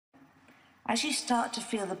As you start to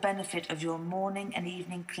feel the benefit of your morning and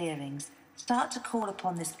evening clearings, start to call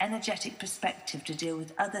upon this energetic perspective to deal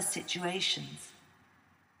with other situations.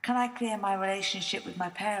 Can I clear my relationship with my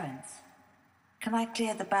parents? Can I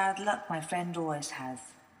clear the bad luck my friend always has?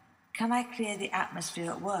 Can I clear the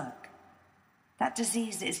atmosphere at work? That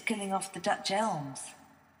disease that is killing off the Dutch elms?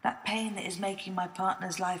 That pain that is making my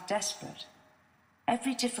partner's life desperate?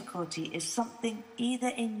 Every difficulty is something either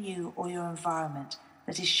in you or your environment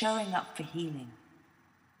that is showing up for healing.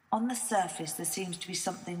 On the surface, there seems to be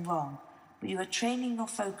something wrong, but you are training your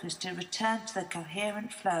focus to return to the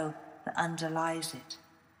coherent flow that underlies it.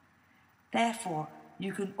 Therefore,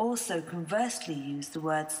 you can also conversely use the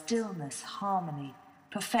words stillness, harmony,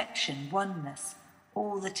 perfection, oneness,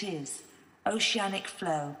 all that is, oceanic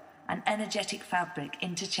flow, and energetic fabric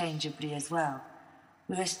interchangeably as well.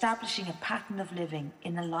 We're establishing a pattern of living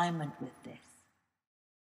in alignment with this.